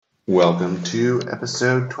Welcome to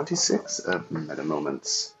episode 26 of Meta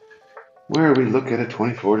Moments, where we look at a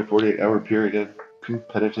 24 to 48 hour period of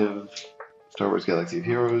competitive Star Wars Galaxy of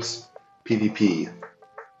Heroes PvP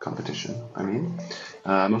competition.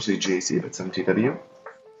 Mostly GAC, but some TW.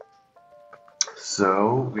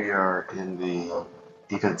 So we are in the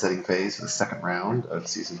event setting phase of the second round of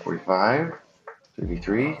Season 45,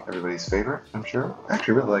 3v3, everybody's favorite, I'm sure. I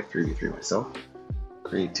actually really like 3v3 myself.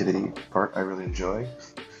 Creativity part I really enjoy.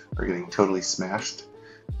 We're getting totally smashed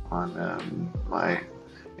on my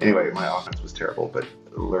offense was terrible, but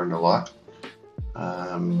learned a lot.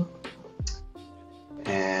 And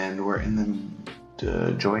we're in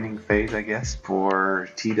the joining phase, I guess, for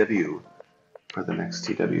TW, for the next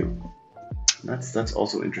TW. That's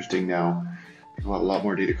also interesting now. We've got a lot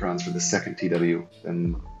more datacrons for the second TW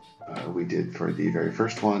than we did for the very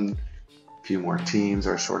first one. A few more teams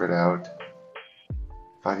are sorted out.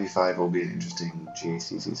 5v5 will be an interesting GAC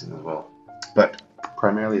season as well. But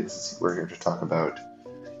primarily, we're here to talk about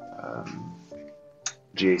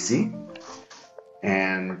GAC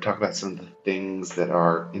and talk about some of the things that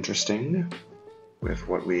are interesting with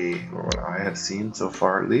what I have seen so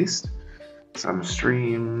far, at least. Some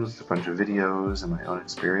streams, a bunch of videos, and my own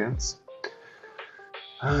experience.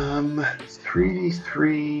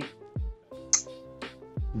 3v3.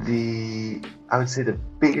 I would say the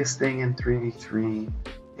biggest thing in 3v3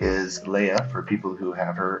 is Leia for people who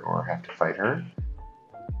have her or have to fight her,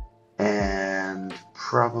 and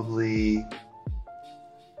probably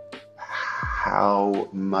how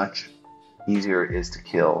much easier it is to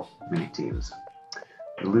kill many teams.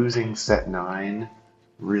 Losing set 9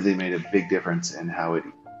 really made a big difference in how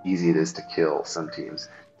easy it is to kill some teams.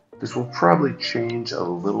 This will probably change a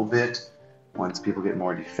little bit once people get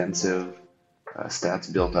more defensive stats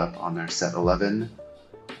built up on their set 11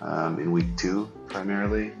 in week 2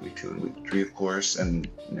 primarily, week 2 and week 3 of course, and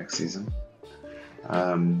next season.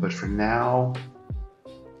 But for now,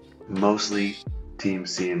 mostly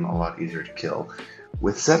teams seem a lot easier to kill.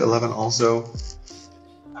 With set 11 also,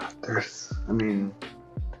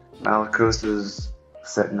 Malicos's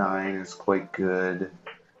set 9 is quite good,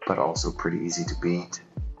 but also pretty easy to beat,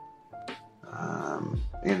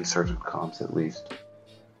 in certain comps at least.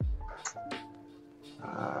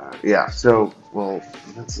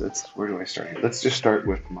 Where do I start here? Let's just start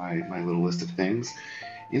with my little list of things.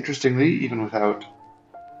 Interestingly, even without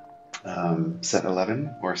set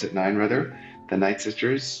 11, or set 9 rather, the Night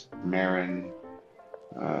Sisters, Marin,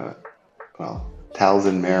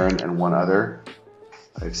 Talzin, Marin, and one other,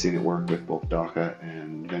 I've seen it work with both Daka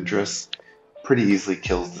and Ventress, pretty easily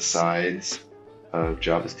kills the sides of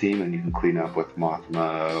Jabba's team, and you can clean up with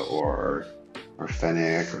Mothma or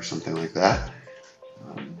Fennec or something like that.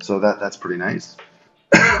 So that's pretty nice.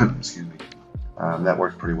 Excuse me. That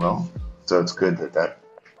worked pretty well. So it's good that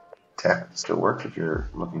tech still works if you're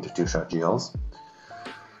looking to two-shot GLs.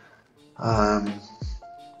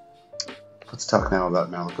 Let's talk now about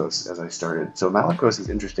Malicos as I started. So Malicos is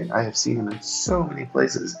interesting. I have seen him in so many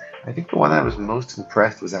places. I think the one I was most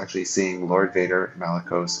impressed was actually seeing Lord Vader,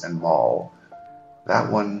 Malicos, and Maul. That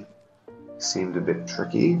one seemed a bit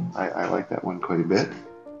tricky. I like that one quite a bit.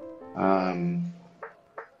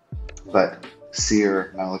 But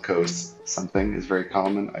Seer, Malicos, something is very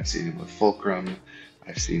common. I've seen him with Fulcrum.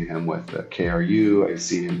 I've seen him with KRU. I've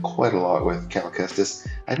seen him quite a lot with Cal Kestis.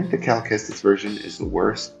 I think the Cal Kestis version is the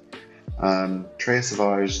worst. Traya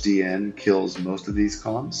Savage DN kills most of these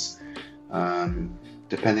comps.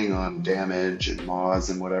 Depending on damage and mods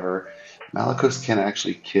and whatever, Malicos can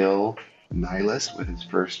actually kill Nihilus with his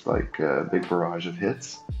first big barrage of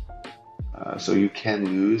hits. So you can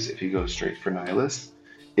lose if you go straight for Nihilus.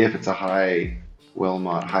 If it's a high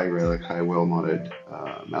relic, high well-modded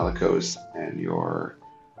Malicos, and your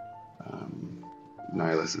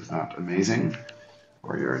Nihilus is not amazing,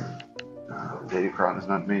 or your Datacron is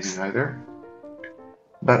not amazing either.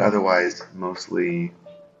 But otherwise, mostly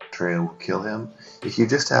Traya will kill him. If you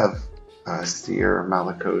just have Seer,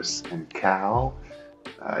 Malicos, and Cal,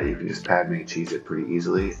 you can just Padme cheese it pretty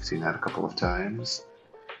easily. I've seen that a couple of times.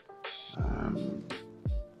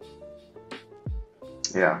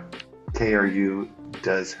 KRU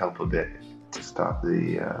does help a bit to stop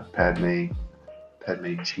the Padme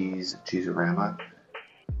cheeserama.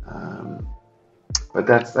 But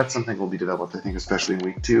that's something will be developed, I think, especially in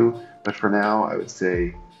week 2. But for now, I would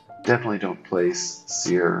say definitely don't place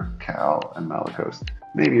Seer, Cal, and Malicos.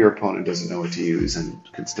 Maybe your opponent doesn't know what to use and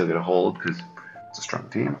can still get a hold because it's a strong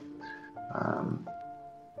team.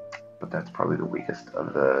 But that's probably the weakest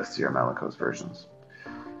of the Seer Malicos versions.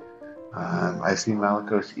 I've seen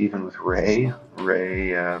Malicos even with Rey,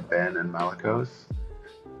 Ben, and Malicos.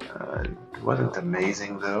 It wasn't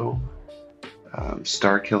amazing though.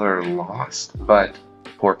 Starkiller lost, but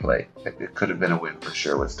poor play. It could have been a win for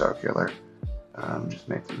sure with Starkiller. Just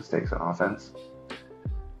made some mistakes on offense.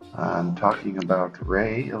 Talking about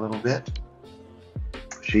Ray a little bit,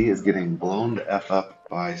 she is getting blown the F up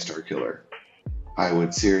by Starkiller. I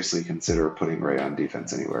would seriously consider putting Ray on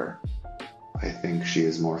defense anywhere. I think she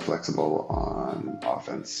is more flexible on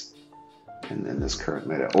offense in this current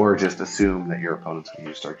meta, or just assume that your opponent's going to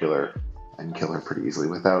use Starkiller and kill her pretty easily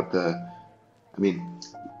without the. I mean,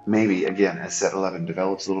 maybe again as set 11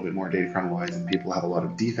 develops a little bit more Datacron wise, and people have a lot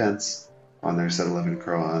of defense on their set 11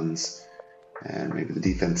 crons, and maybe the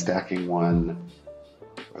defense stacking one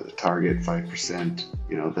or the target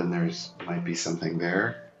 5%, then there's might be something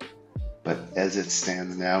there. But as it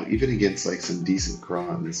stands now, even against like some decent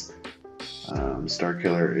crons,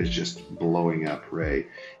 Starkiller is just blowing up Ray,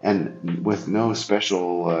 and with no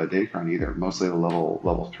special Datacron either. Mostly the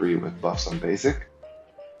level 3 with buffs on basic.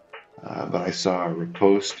 But I saw a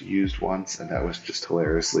riposte used once, and that was just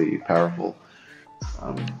hilariously powerful.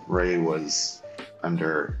 Ray was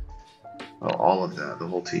under, well, all of the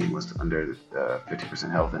whole team was under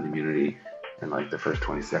 50% health and immunity in like the first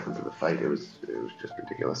 20 seconds of the fight. It was just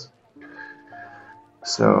ridiculous.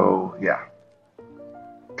 So yeah,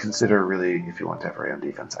 consider really if you want to have Ray on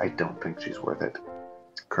defense. I don't think she's worth it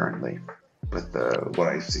currently with what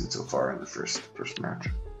I've seen so far in the first match.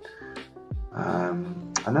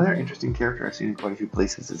 Another interesting character I've seen in quite a few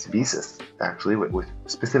places is Visas, actually,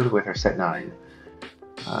 specifically with her set 9.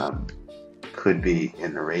 Could be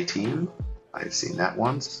in the Ray team. I've seen that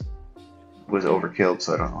once. Was overkilled,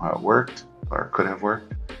 so I don't know how it worked, or could have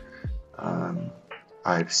worked.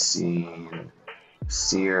 I've seen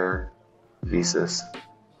Seer, Visas,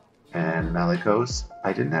 and Malicos.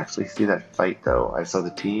 I didn't actually see that fight, though. I saw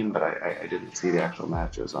the team, but I didn't see the actual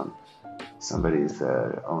matches on somebody's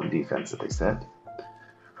own defense that they set.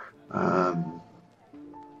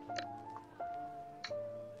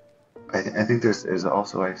 I think there's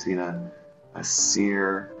also, I've seen a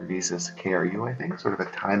Seer Visas KRU, I think, sort of a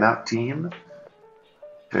timeout team.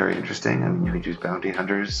 Very interesting. I mean, you could use bounty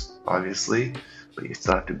hunters, obviously, but you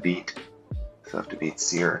still have to beat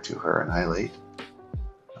Seer to her annihilate.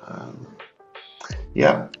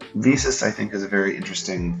 Yeah, Visas I think is a very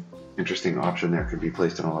interesting option there. Could be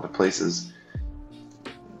placed in a lot of places.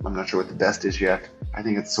 I'm not sure what the best is yet. I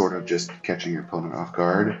think it's sort of just catching your opponent off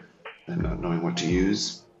guard and not knowing what to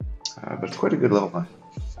use. But it's quite a good level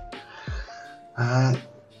 9.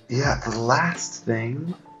 Yeah, the last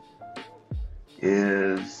thing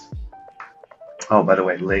is... Oh, by the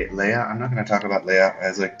way, Leia, I'm not going to talk about Leia. I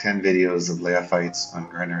have like 10 videos of Leia fights on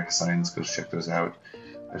Granary Science. Go check those out.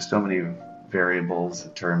 There's so many variables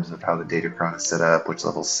in terms of how the Datacron is set up, which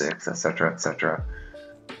level 6, etc., etc.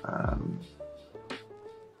 How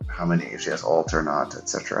many, if she has ult or not,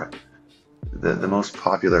 etc. The most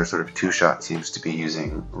popular sort of 2-shot seems to be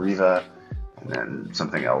using Reva and then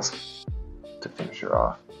something else to finish her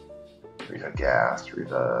off. Reva Gas,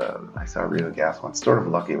 I saw Reva Gas once. Sort of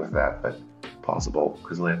lucky with that, but possible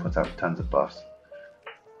because Leia puts out tons of buffs.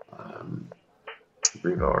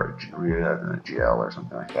 Reva or Reva and a GL or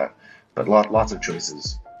something like that. But lots of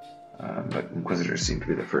choices. But Inquisitors seem to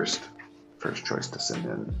be the first choice to send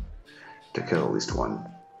in to kill at least one.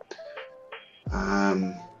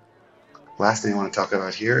 Last thing I want to talk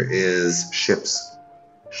about here is ships.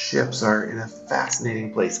 Ships are in a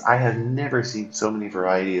fascinating place. I have never seen so many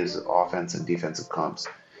varieties of offense and defensive comps,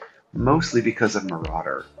 mostly because of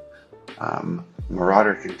Marauder.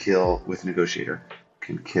 Marauder can kill with Negotiator,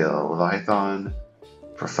 can kill Leviathan,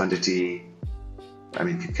 Profundity,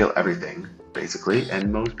 can kill everything, basically,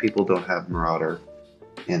 and most people don't have Marauder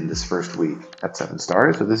in this first week at 7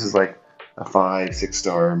 stars, so this is like a 5-6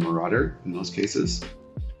 star Marauder in most cases.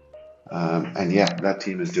 And yeah, that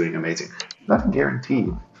team is doing amazing. Not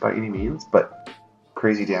guaranteed by any means, but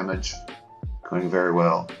crazy damage, going very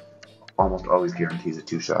well. Almost always guarantees a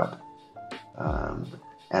 2-shot.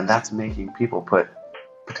 And that's making people put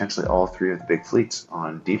potentially all 3 of the big fleets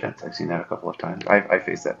on defense. I've seen that a couple of times. I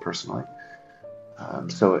faced that personally.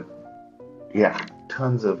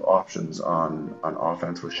 Tons of options on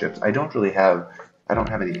offense with ships. I don't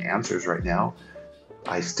have any answers right now.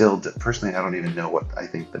 Personally, I don't even know what I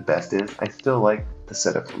think the best is. I still like the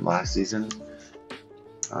setup from last season,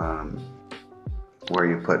 where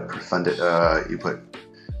you put you put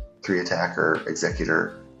 3 attacker,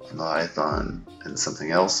 executor, Leviathan, and something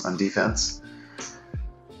else on defense.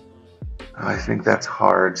 I think that's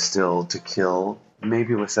hard still to kill.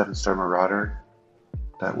 Maybe with 7-star Marauder,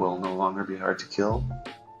 that will no longer be hard to kill.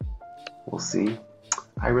 We'll see.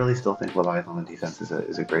 I really still think Leviathan on defense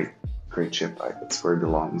is a great great chip. That's where he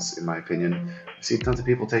belongs, in my opinion. I've seen tons of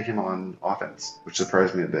people take him on offense, which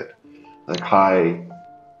surprised me a bit. Like high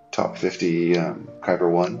top 50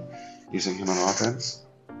 Kyber 1 using him on offense.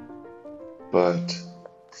 But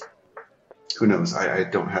who knows? I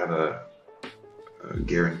don't have a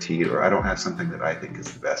guaranteed, or I don't have something that I think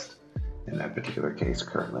is the best in that particular case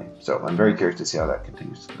currently. So I'm very curious to see how that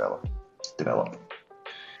continues to develop.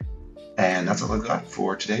 And that's all I've got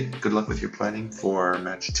for today. Good luck with your planning for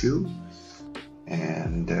match 2.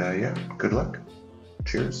 And yeah, good luck.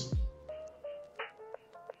 Cheers.